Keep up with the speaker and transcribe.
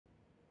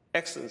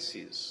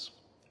Excellencies,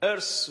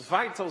 Earth's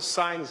vital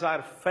signs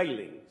are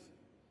failing.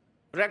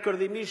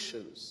 Record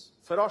emissions,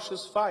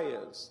 ferocious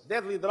fires,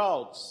 deadly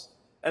droughts,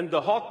 and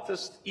the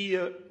hottest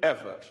year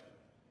ever.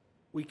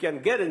 We can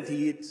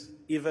guarantee it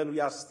even we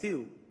are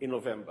still in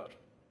November.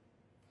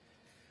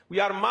 We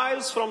are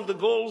miles from the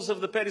goals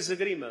of the Paris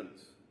Agreement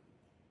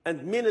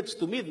and minutes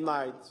to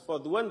midnight for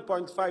the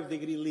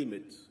 1.5-degree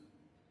limit.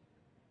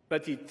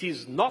 But it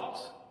is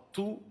not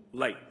too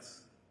late.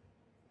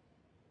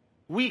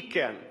 We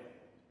can,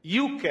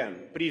 you can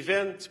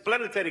prevent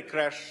planetary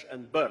crash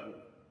and burn.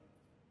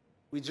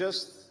 We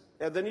just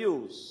had the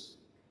news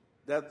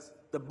that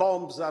the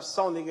bombs are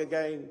sounding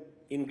again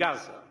in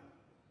Gaza.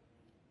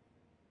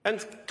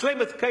 And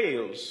climate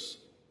chaos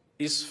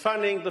is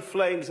fanning the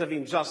flames of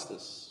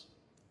injustice.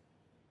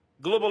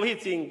 Global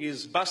heating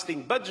is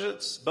busting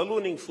budgets,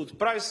 ballooning food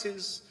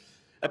prices,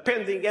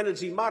 upending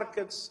energy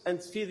markets,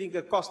 and feeding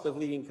a cost of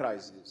living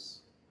crisis.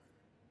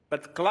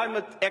 But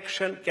climate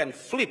action can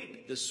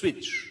flip the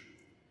switch.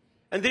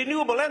 And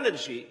renewable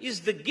energy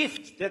is the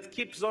gift that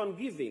keeps on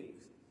giving.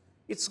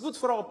 It's good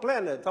for our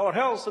planet, our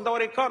health, and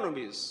our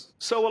economies.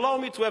 So allow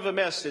me to have a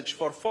message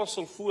for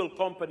fossil fuel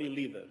company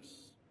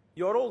leaders.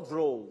 Your old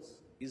road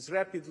is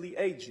rapidly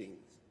aging.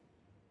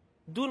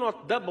 Do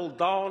not double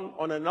down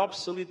on an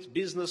obsolete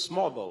business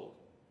model.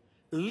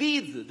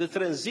 Lead the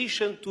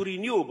transition to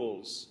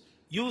renewables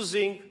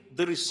using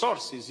the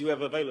resources you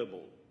have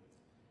available.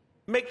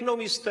 Make no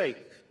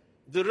mistake,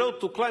 the road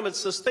to climate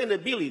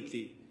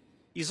sustainability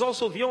is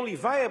also the only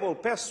viable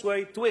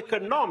pathway to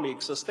economic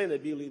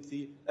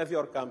sustainability of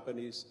your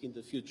companies in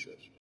the future.